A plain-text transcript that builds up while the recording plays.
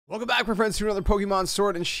Welcome back, my friends, to another Pokemon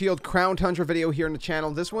Sword and Shield Crown Tundra video here on the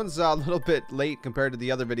channel. This one's a little bit late compared to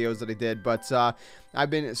the other videos that I did, but I've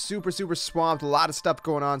been super swamped, a lot of stuff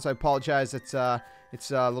going on, so I apologize. It's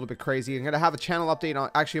a little bit crazy. I'm going to have a channel update on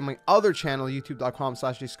my other channel,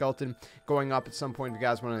 youtube.com/JSkeleton, going up at some point if you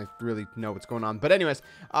guys want to really know what's going on. But anyways,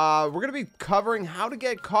 we're going to be covering how to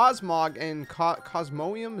get Cosmog and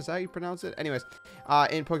Cosmoem, is that how you pronounce it? Anyways,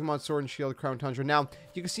 in Pokemon Sword and Shield Crown Tundra. Now,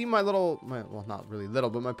 you can see my well, not really little,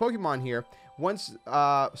 but my Pokemon here. Once,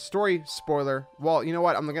 story spoiler, well, you know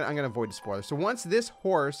what, I'm gonna avoid the spoiler. So once this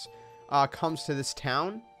horse comes to this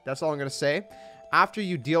town, that's all I'm gonna say. After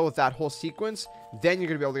you deal with that whole sequence, then you're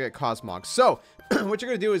gonna be able to get Cosmog. So what you're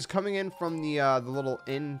gonna do is coming in from the little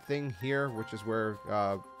inn thing here, which is where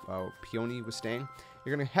Peony was staying.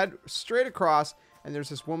 You're gonna head straight across, and there's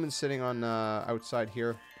this woman sitting on outside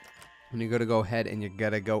here. And you're gonna go ahead and you're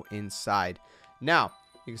gonna go inside. Now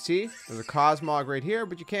you can see there's a Cosmog right here,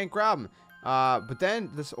 but you can't grab him. But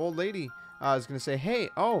then this old lady is gonna say, "Hey,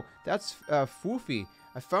 oh, that's Foofy.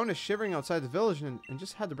 I found it shivering outside the village and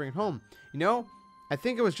just had to bring it home. You know, I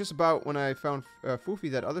think it was just about when I found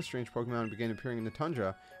Foofy that other strange Pokemon began appearing in the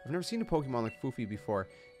tundra. I've never seen a Pokemon like Foofy before.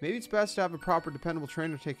 Maybe it's best to have a proper, dependable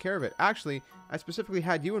trainer to take care of it. Actually, I specifically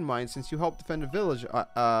had you in mind since you helped defend the village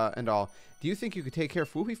and all. Do you think you could take care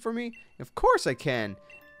of Foofy for me? Of course I can.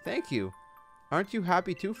 Thank you. Aren't you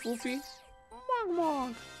happy too, Foofy?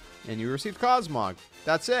 Mog. And you received Cosmog.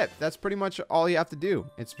 That's it. That's pretty much all you have to do.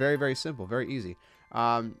 It's very simple, very easy.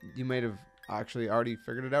 You may have actually already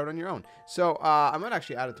figured it out on your own. So I might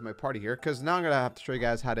actually add it to my party here, because now I'm gonna have to show you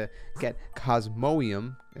guys how to get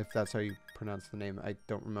Cosmoem, if that's how you pronounce the name. I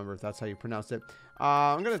don't remember if that's how you pronounce it.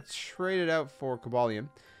 I'm gonna trade it out for Cobalion.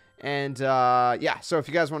 And yeah, so if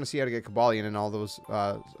you guys want to see how to get Cobalion and all those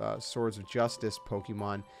Swords of Justice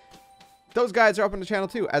Pokemon, those guys are up on the channel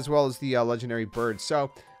too, as well as the legendary birds.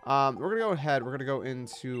 So we're gonna go ahead, we're gonna go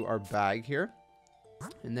into our bag here,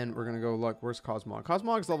 and then we're gonna go look, where's Cosmog?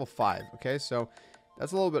 Cosmog's level 5. Okay, so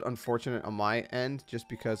that's a little bit unfortunate on my end, just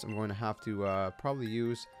because I'm going to have to probably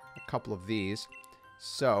use a couple of these.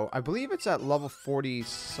 So I believe it's at level 40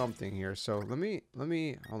 something here. So let me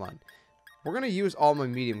hold on. We're gonna use all my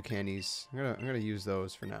medium candies. I'm gonna use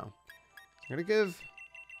those for now. I'm gonna give,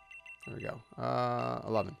 there we go,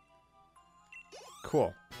 11.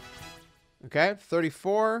 Cool. Okay,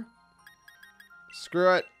 34.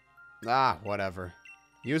 Screw it. Ah, whatever.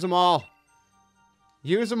 Use them all.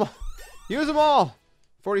 Use them all. Use them all.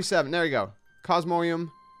 47. There you go.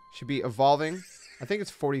 Cosmoem should be evolving. I think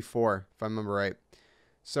it's 44, if I remember right.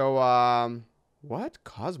 So, what?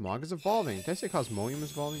 Cosmog is evolving. Did I say Cosmoem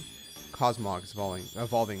is evolving? Cosmog is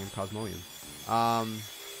evolving in Cosmoem.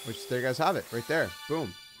 Which, there you guys have it. Right there.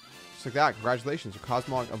 Boom. Just like that. Congratulations. Your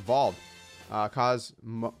Cosmog evolved.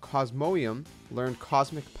 Cosmoem learned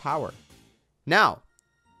cosmic power. Now,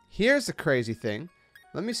 here's the crazy thing.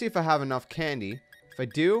 Let me see if I have enough candy. If I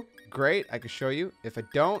do, great, I can show you. If I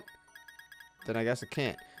don't, then I guess I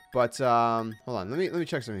can't. But hold on, let me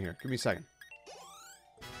check something here. Give me a second.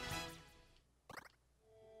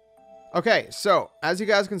 Okay, so as you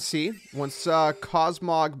guys can see, once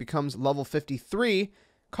Cosmog becomes level 53,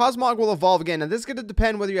 Cosmog will evolve again. Now, this is going to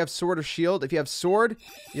depend whether you have Sword or Shield. If you have Sword,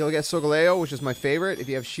 you'll get Solgaleo, which is my favorite. If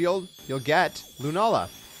you have Shield, you'll get Lunala.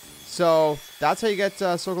 So, that's how you get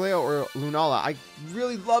Solgaleo or Lunala. I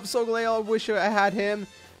really love Solgaleo. I wish I had him.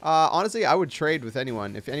 Honestly, I would trade with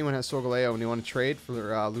anyone. If anyone has Solgaleo and you want to trade for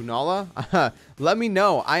Lunala, let me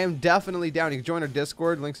know. I am definitely down. You can join our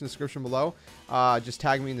Discord. Links in the description below. Just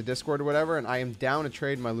tag me in the Discord or whatever, and I am down to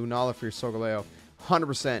trade my Lunala for your Solgaleo.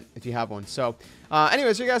 100% if you have one. So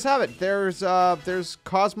anyways, you guys have it. There's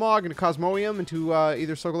Cosmog and Cosmoem into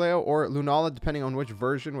either Solgaleo or Lunala, depending on which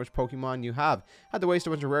version, which Pokemon you have. Had to waste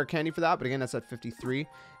a bunch of rare candy for that, but again, that's at 53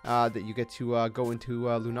 that you get to go into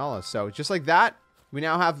Lunala. So just like that, we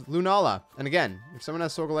now have Lunala. And again, if someone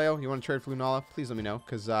has Solgaleo, you want to trade for Lunala, please let me know,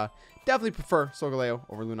 because definitely prefer Solgaleo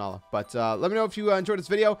over Lunala. But let me know if you enjoyed this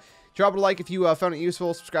video. Drop a like if you found it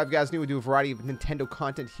useful. Subscribe if you guys new. We do a variety of Nintendo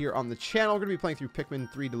content here on the channel. We're going to be playing through Pikmin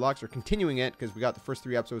 3 Deluxe, or continuing it, because we got the first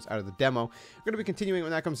 3 episodes out of the demo. We're going to be continuing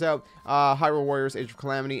when that comes out. Hyrule Warriors, Age of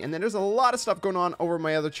Calamity. And then there's a lot of stuff going on over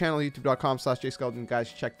my other channel, youtube.com/JSkeleton.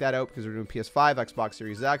 Guys, check that out, because we're doing PS5, Xbox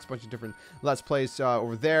Series X, a bunch of different Let's Plays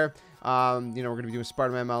over there. You know, we're going to be doing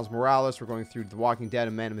Spider-Man Miles Morales. We're going through The Walking Dead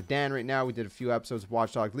and Man of Medan right now. We did a few episodes of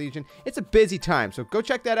Watch Dogs Legion. It's a busy time, so go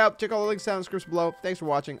check that out. Check all the links down in the description below. Thanks for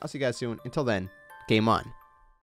watching. I'll see you guys soon. Until then, game on.